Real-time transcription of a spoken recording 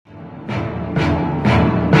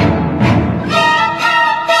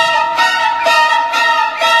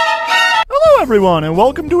everyone, and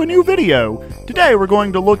welcome to a new video. Today we're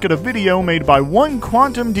going to look at a video made by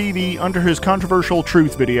Cupcake TV under his controversial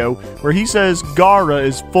truth video, where he says Gara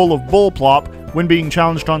is full of bullplop when being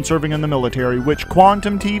challenged on serving in the military, which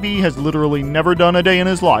Cupcake TV has literally never done a day in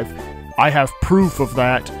his life. I have proof of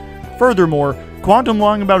that. Furthermore, Quantum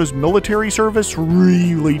lying about his military service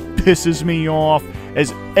really pisses me off,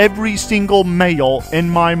 as every single male in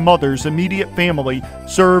my mother's immediate family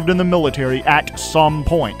served in the military at some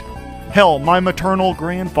point. Hell, my maternal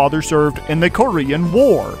grandfather served in the Korean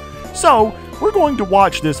War. So, we're going to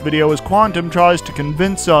watch this video as Quantum tries to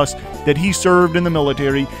convince us that he served in the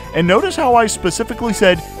military, and notice how I specifically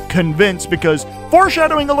said convince, because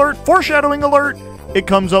foreshadowing alert, foreshadowing alert! It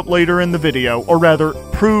comes up later in the video, or rather,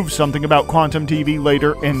 proves something about Cupcake TV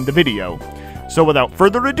later in the video. So without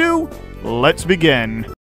further ado, let's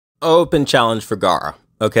begin. Open challenge for Gara,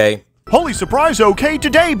 okay? Holy surprise, okay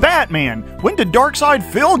today, Batman! When did Darkside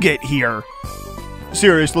Phil get here?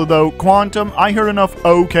 Seriously though, Quantum, I heard enough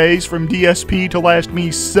okays from DSP to last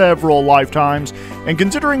me several lifetimes, and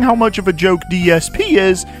considering how much of a joke DSP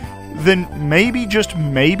is, then maybe, just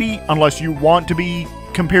maybe, unless you want to be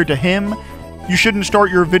compared to him, you shouldn't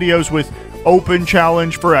start your videos with open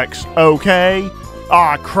challenge for X, okay?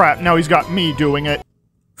 Ah, crap, now he's got me doing it.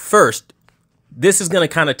 First, this is going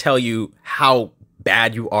to kind of tell you how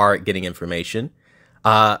bad you are at getting information.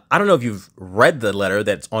 I don't know if you've read the letter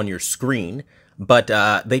that's on your screen, but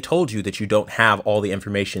they told you that you don't have all the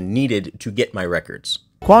information needed to get my records.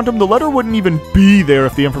 Quantum, the letter wouldn't even be there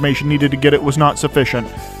if the information needed to get it was not sufficient.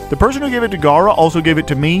 The person who gave it to Gara also gave it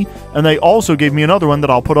to me, and they also gave me another one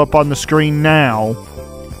that I'll put up on the screen now.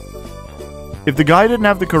 If the guy didn't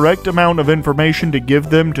have the correct amount of information to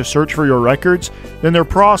give them to search for your records, then their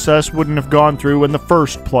process wouldn't have gone through in the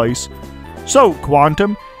first place. So,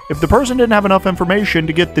 Quantum, if the person didn't have enough information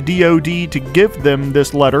to get the DoD to give them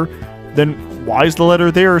this letter, then why is the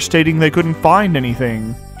letter there stating they couldn't find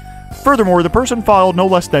anything? Furthermore, the person filed no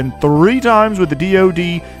less than 3 times with the DoD,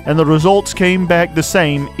 and the results came back the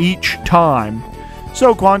same each time.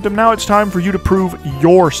 So, Quantum, now it's time for you to prove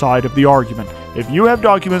your side of the argument. If you have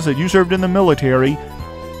documents that you served in the military,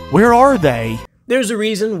 where are they? There's a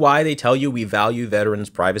reason why they tell you we value veterans'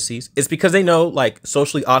 privacies. It's because they know, like,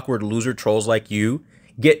 socially awkward loser trolls like you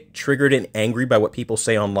get triggered and angry by what people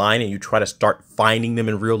say online, and you try to start finding them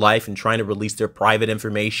in real life and trying to release their private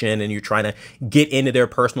information, and you're trying to get into their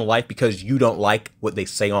personal life because you don't like what they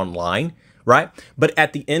say online, right? But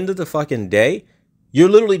at the end of the fucking day, you're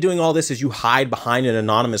literally doing all this as you hide behind an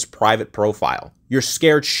anonymous private profile. You're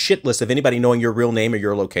scared shitless of anybody knowing your real name or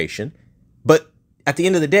your location. But at the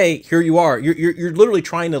end of the day, here you are. You're literally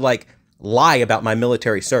trying to, like, lie about my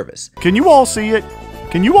military service. Can you all see it?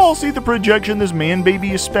 Can you all see the projection this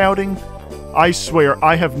man-baby is spouting? I swear,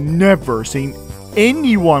 I have never seen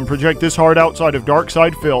anyone project this hard outside of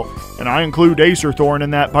Darkside Phil, and I include Acerthorn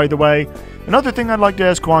in that, by the way. Another thing I'd like to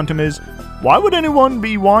ask Quantum is, why would anyone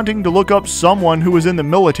be wanting to look up someone who was in the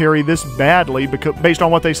military this badly based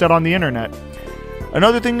on what they said on the internet?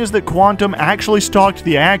 Another thing is that Quantum actually stalked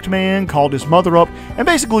the Act Man, called his mother up, and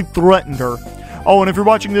basically threatened her. Oh, and if you're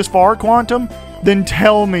watching this far, Quantum, then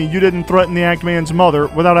tell me you didn't threaten the Act Man's mother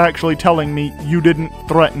without actually telling me you didn't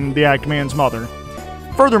threaten the Act Man's mother.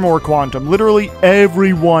 Furthermore, Quantum, literally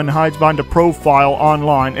everyone hides behind a profile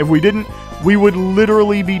online. If we didn't, we would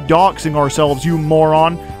literally be doxing ourselves, you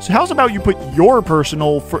moron. So how's about you put your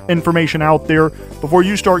personal information out there before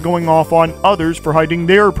you start going off on others for hiding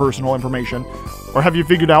their personal information? Or have you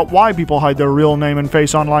figured out why people hide their real name and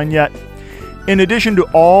face online yet? In addition to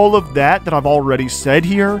all of that I've already said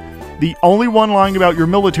here, the only one lying about your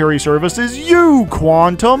military service is you,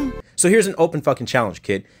 Quantum! So here's an open fucking challenge,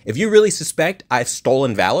 kid. If you really suspect I've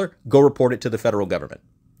stolen valor, go report it to the federal government.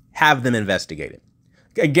 Have them investigate it.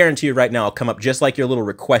 I guarantee you right now I'll come up just like your little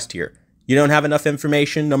request here. You don't have enough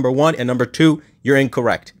information, number 1, and number 2, you're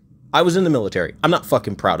incorrect. I was in the military. I'm not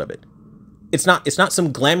fucking proud of it. It's not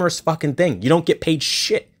some glamorous fucking thing. You don't get paid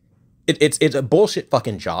shit. It's a bullshit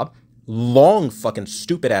fucking job. Long fucking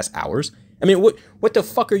stupid ass hours. I mean, what the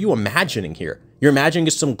fuck are you imagining here? You're imagining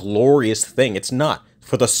it's some glorious thing. It's not.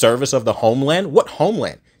 For the service of the homeland? What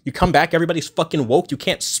homeland? You come back, everybody's fucking woke, you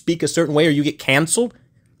can't speak a certain way or you get canceled?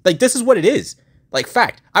 Like, this is what it is. Like,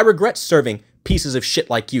 fact, I regret serving pieces of shit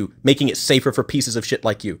like you, making it safer for pieces of shit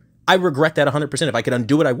like you. I regret that 100%. If I could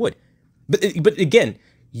undo it, I would. But again,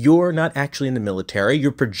 you're not actually in the military.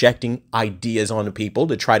 You're projecting ideas onto people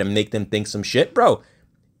to try to make them think some shit. Bro,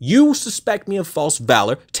 you suspect me of false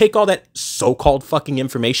valor, take all that so-called fucking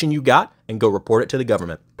information you got, and go report it to the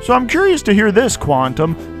government. So I'm curious to hear this,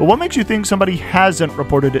 Quantum, but what makes you think somebody hasn't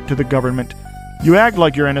reported it to the government? You act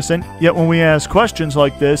like you're innocent, yet when we ask questions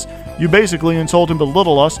like this, you basically insult and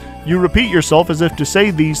belittle us. You repeat yourself as if to say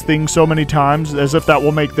these things so many times as if that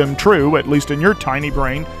will make them true, at least in your tiny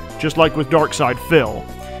brain, just like with Darkside Phil.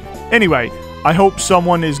 Anyway, I hope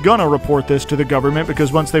someone is gonna report this to the government,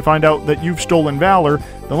 because once they find out that you've stolen valor,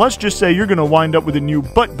 then let's just say you're gonna wind up with a new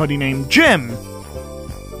butt buddy named Jim.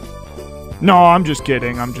 No, I'm just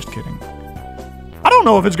kidding. I don't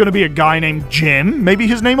know if it's gonna be a guy named Jim. Maybe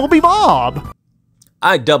his name will be Bob.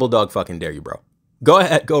 I double dog fucking dare you, bro. Go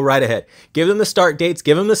ahead, go right ahead. Give them the start dates,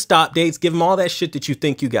 give them the stop dates, give them all that shit that you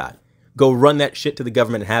think you got. Go run that shit to the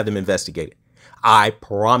government and have them investigate it. I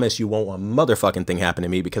promise you won't want a motherfucking thing happen to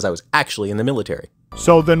me because I was actually in the military.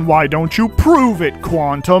 So then why don't you prove it,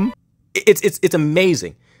 Quantum? It's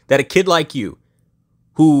amazing that a kid like you,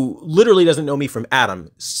 who literally doesn't know me from Adam,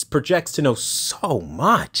 projects to know so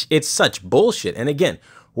much. It's such bullshit. And again,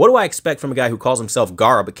 what do I expect from a guy who calls himself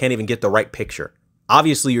Gara but can't even get the right picture?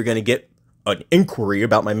 Obviously, you're going to get an inquiry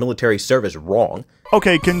about my military service wrong.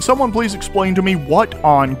 Okay, can someone please explain to me what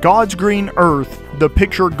on God's green earth the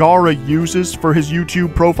picture Gara uses for his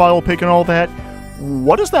YouTube profile pic and all that?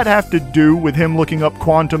 What does that have to do with him looking up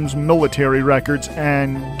Quantum's military records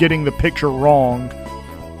and getting the picture wrong?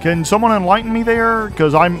 Can someone enlighten me there?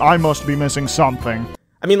 Because I must be missing something.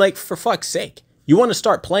 I mean, like, for fuck's sake. You want to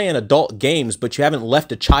start playing adult games, but you haven't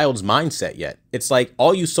left a child's mindset yet. It's like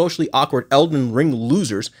all you socially awkward Elden Ring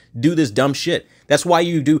losers do this dumb shit. That's why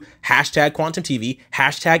you do hashtag Quantum TV,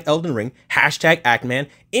 hashtag Elden Ring, hashtag Actman,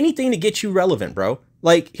 anything to get you relevant, bro.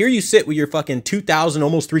 Like, here you sit with your fucking 2,000,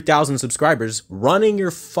 almost 3,000 subscribers running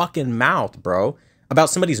your fucking mouth, bro, about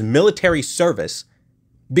somebody's military service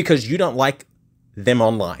because you don't like them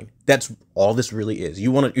online. That's all this really is.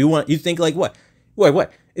 You think like what? Wait,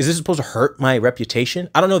 what? Is this supposed to hurt my reputation?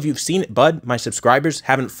 I don't know if you've seen it, bud. My subscribers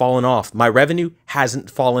haven't fallen off. My revenue hasn't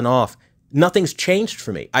fallen off. Nothing's changed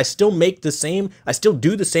for me. I still make the same, I still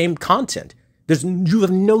do the same content. You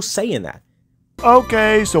have no say in that.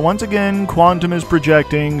 Okay, so once again, Quantum is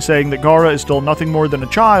projecting, saying that Gara is still nothing more than a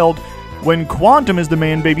child, when Quantum is the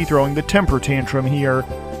man baby throwing the temper tantrum here.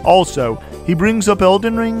 Also, he brings up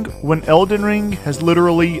Elden Ring when Elden Ring has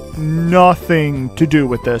literally nothing to do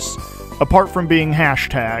with this, apart from being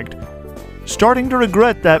hashtagged. Starting to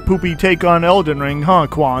regret that poopy take on Elden Ring, huh,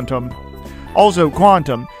 Quantum? Also,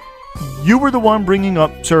 Quantum, you were the one bringing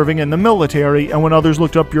up serving in the military, and when others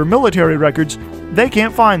looked up your military records, they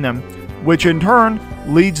can't find them, which in turn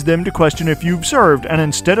leads them to question if you've served, and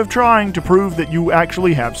instead of trying to prove that you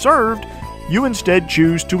actually have served, you instead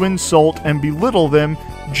choose to insult and belittle them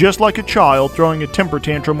just like a child throwing a temper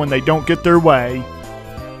tantrum when they don't get their way.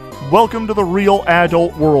 Welcome to the real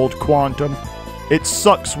adult world, Quantum. It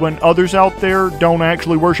sucks when others out there don't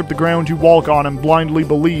actually worship the ground you walk on and blindly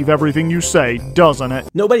believe everything you say, doesn't it?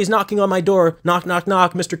 Nobody's knocking on my door. Knock, knock,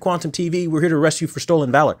 knock. Mr. Quantum TV, we're here to arrest you for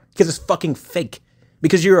stolen valor. Because it's fucking fake.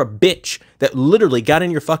 Because you're a bitch that literally got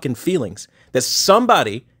in your fucking feelings. That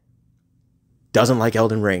somebody doesn't like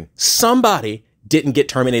Elden Ring. Somebody didn't get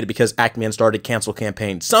terminated because Actman started a cancel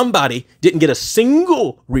campaign. Somebody didn't get a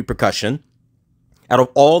single repercussion out of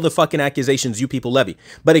all the fucking accusations you people levy.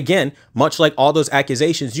 But again, much like all those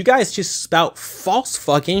accusations, you guys just spout false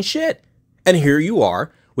fucking shit. And here you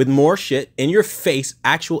are with more shit in your face,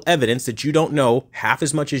 actual evidence that you don't know half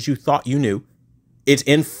as much as you thought you knew. It's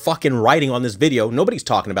in fucking writing on this video. Nobody's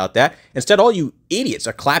talking about that. Instead, all you idiots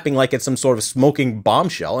are clapping like it's some sort of smoking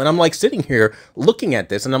bombshell. And I'm like sitting here looking at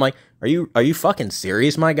this and I'm like, are you fucking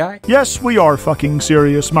serious, my guy? Yes, we are fucking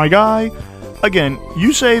serious, my guy. Again,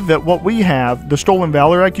 you say that what we have, the stolen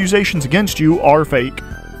valor accusations against you, are fake.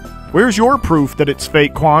 Where's your proof that it's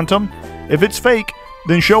fake, Quantum? If it's fake,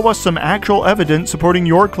 then show us some actual evidence supporting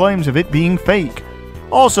your claims of it being fake.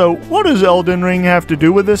 Also, what does Elden Ring have to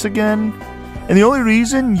do with this again? And the only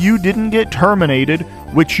reason you didn't get terminated,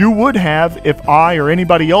 which you would have if I or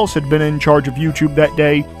anybody else had been in charge of YouTube that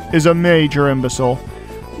day, is a major imbecile.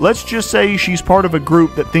 Let's just say she's part of a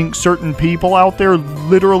group that thinks certain people out there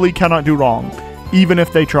literally cannot do wrong, even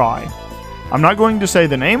if they try. I'm not going to say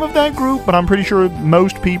the name of that group, but I'm pretty sure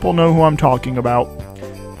most people know who I'm talking about.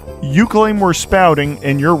 You claim we're spouting,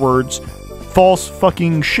 in your words, false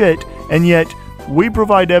fucking shit, and yet we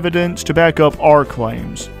provide evidence to back up our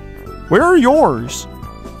claims. Where are yours?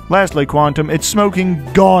 Lastly, Quantum, it's smoking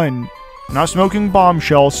gun. Not smoking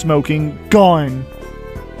bombshell, smoking gun.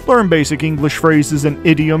 Learn basic English phrases and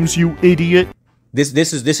idioms, you idiot. This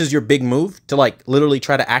is your big move to like literally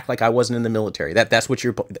try to act like I wasn't in the military. That's what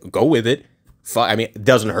you're go with it. I mean, it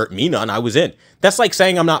doesn't hurt me none. I was in. That's like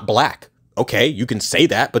saying I'm not black. Okay, you can say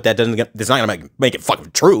that, but that's not gonna make it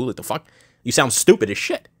fucking true. What the fuck? You sound stupid as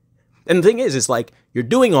shit. And the thing is like, you're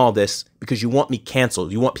doing all this because you want me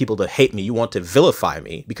canceled. You want people to hate me. You want to vilify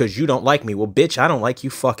me because you don't like me. Well, bitch, I don't like you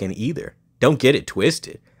fucking either. Don't get it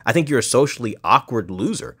twisted. I think you're a socially awkward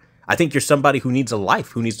loser. I think you're somebody who needs a life,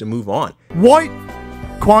 who needs to move on. What?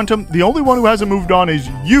 Quantum, the only one who hasn't moved on is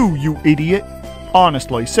you idiot.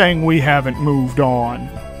 Honestly, saying we haven't moved on.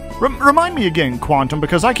 Remind me again, Quantum,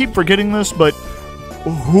 because I keep forgetting this, but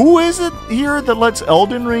who is it here that lets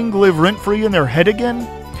Elden Ring live rent-free in their head again?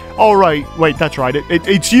 All right, wait, that's right.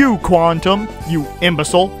 It's you, Quantum, you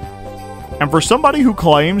imbecile. And for somebody who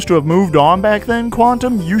claims to have moved on back then,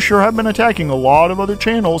 Quantum, you sure have been attacking a lot of other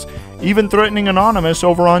channels, even threatening Anonymous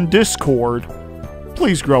over on Discord.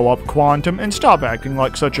 Please grow up, Quantum, and stop acting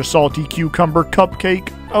like such a salty cucumber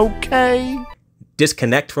cupcake, okay?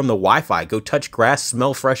 Disconnect from the Wi-Fi, go touch grass,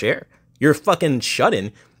 smell fresh air. You're fucking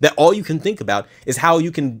shut-in that all you can think about is how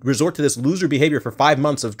you can resort to this loser behavior for 5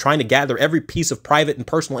 months of trying to gather every piece of private and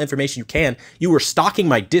personal information you can. You were stalking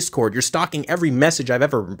my Discord. You're stalking every message I've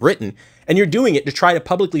ever written. And you're doing it to try to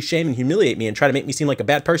publicly shame and humiliate me and try to make me seem like a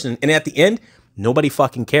bad person. And at the end, nobody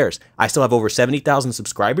fucking cares. I still have over 70,000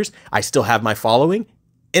 subscribers. I still have my following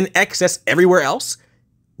in excess everywhere else,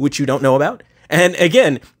 which you don't know about. And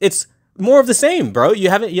again, it's more of the same, bro. You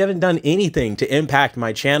haven't done anything to impact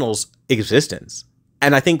my channel's existence.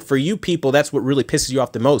 And I think for you people, that's what really pisses you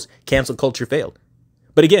off the most. Cancel culture failed.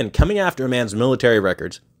 But again, coming after a man's military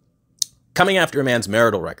records, coming after a man's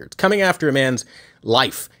marital records, coming after a man's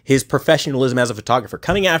life, his professionalism as a photographer,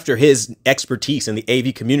 coming after his expertise in the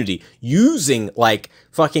AV community, using like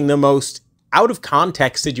fucking the most out of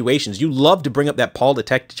context situations. You love to bring up that Paul the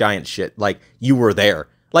Tech Giant shit like you were there.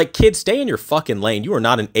 Like, kids, stay in your fucking lane. You are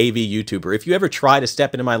not an AV YouTuber. If you ever try to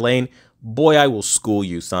step into my lane, boy, I will school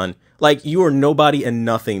you, son. Like, you are nobody and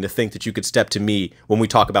nothing to think that you could step to me when we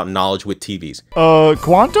talk about knowledge with TVs.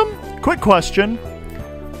 Quantum? Quick question.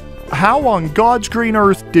 How on God's green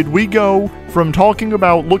earth did we go from talking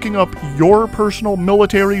about looking up your personal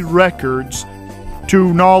military records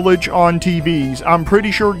to knowledge on TVs? I'm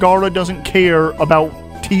pretty sure Gara doesn't care about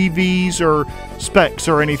TVs or specs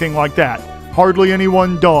or anything like that. Hardly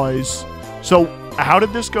anyone does. So, how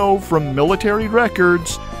did this go from military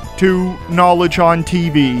records to knowledge on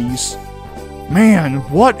TVs? Man,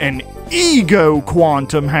 what an ego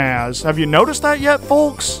Quantum has. Have you noticed that yet,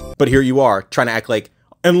 folks? But here you are, trying to act like,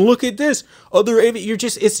 and look at this, other AV, you're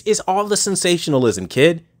just, it's all the sensationalism,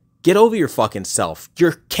 kid. Get over your fucking self.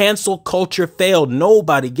 Your cancel culture failed.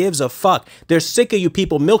 Nobody gives a fuck. They're sick of you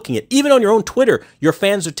people milking it. Even on your own Twitter, your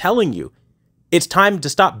fans are telling you. It's time to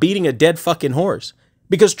stop beating a dead fucking horse.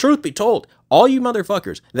 Because truth be told, all you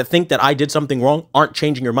motherfuckers that think that I did something wrong aren't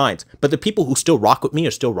changing your minds. But the people who still rock with me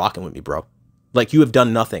are still rocking with me, bro. Like, you have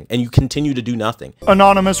done nothing, and you continue to do nothing.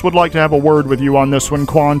 Anonymous would like to have a word with you on this one,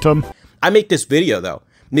 Quantum. I make this video, though,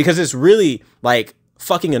 because it's really, like,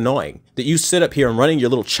 fucking annoying that you sit up here and running your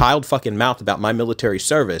little child fucking mouth about my military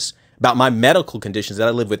service, about my medical conditions that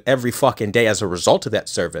I live with every fucking day as a result of that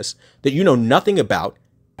service, that you know nothing about.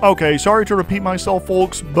 Okay, sorry to repeat myself,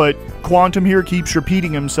 folks, but Quantum here keeps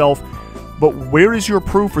repeating himself. But where is your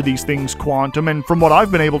proof for these things, Quantum? And from what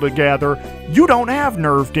I've been able to gather, you don't have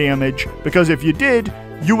nerve damage, because if you did,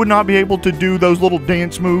 you would not be able to do those little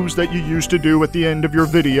dance moves that you used to do at the end of your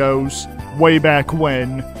videos way back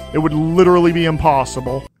when. It would literally be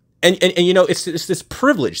impossible. And you know, it's this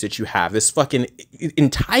privilege that you have, this fucking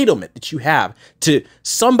entitlement that you have to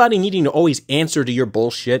somebody needing to always answer to your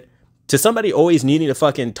bullshit, to somebody always needing to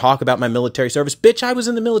fucking talk about my military service. Bitch, I was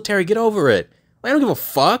in the military. Get over it. I don't give a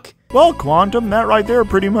fuck. Well, Quantum, that right there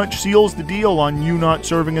pretty much seals the deal on you not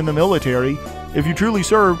serving in the military. If you truly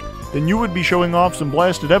served, then you would be showing off some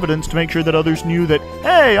blasted evidence to make sure that others knew that,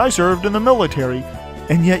 hey, I served in the military.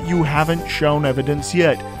 And yet you haven't shown evidence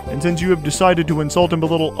yet. And since you have decided to insult and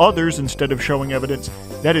belittle others instead of showing evidence,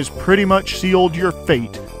 that has pretty much sealed your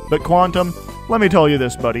fate. But Quantum, let me tell you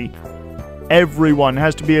this, buddy. Everyone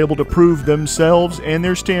has to be able to prove themselves and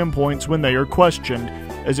their standpoints when they are questioned,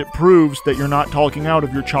 as it proves that you're not talking out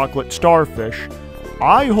of your chocolate starfish.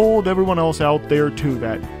 I hold everyone else out there to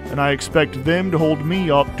that, and I expect them to hold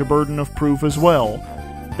me up to burden of proof as well.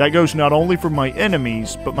 That goes not only for my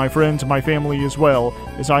enemies, but my friends and my family as well,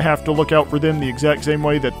 as I have to look out for them the exact same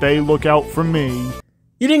way that they look out for me.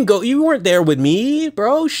 You weren't there with me,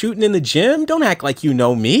 bro, shooting in the gym? Don't act like you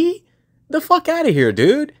know me. The fuck out of here,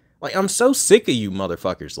 dude. Like, I'm so sick of you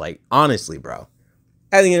motherfuckers. Like, honestly, bro.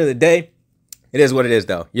 At the end of the day, it is what it is,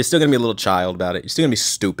 though. You're still gonna be a little child about it. You're still gonna be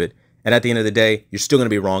stupid. And at the end of the day, you're still going to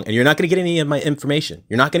be wrong, and you're not going to get any of my information.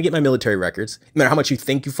 You're not going to get my military records, no matter how much you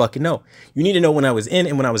think you fucking know. You need to know when I was in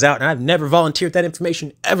and when I was out, and I've never volunteered that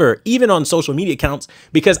information ever, even on social media accounts,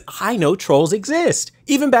 because I know trolls exist.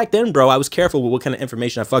 Even back then, bro, I was careful with what kind of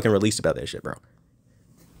information I fucking released about that shit, bro.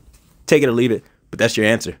 Take it or leave it, but that's your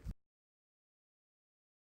answer.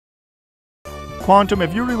 Quantum,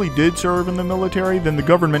 if you really did serve in the military, then the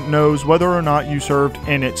government knows whether or not you served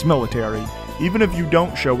in its military. Even if you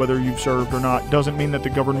don't show whether you've served or not, doesn't mean that the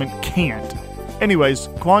government can't. Anyways,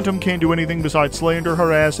 Quantum can't do anything besides slander,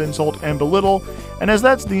 harass, insult, and belittle, and as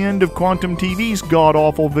that's the end of Quantum TV's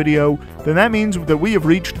god-awful video, then that means that we have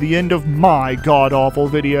reached the end of my god-awful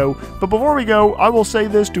video. But before we go, I will say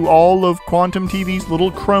this to all of Quantum TV's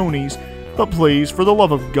little cronies, but please, for the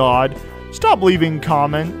love of God, stop leaving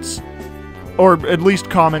comments, or at least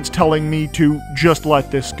comments telling me to just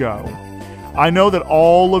let this go. I know that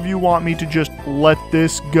all of you want me to just let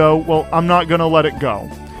this go. Well, I'm not going to let it go.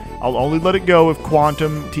 I'll only let it go if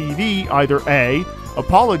Quantum TV either A,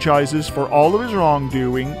 apologizes for all of his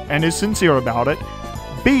wrongdoing and is sincere about it,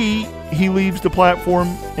 B, he leaves the platform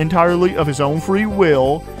entirely of his own free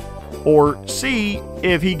will, or C,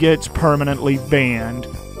 if he gets permanently banned.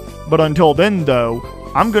 But until then, though,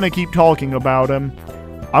 I'm going to keep talking about him.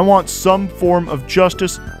 I want some form of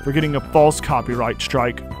justice for getting a false copyright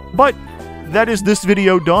strike. But that is this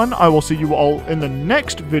video done. I will see you all in the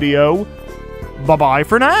next video. Bye-bye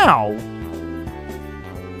for now.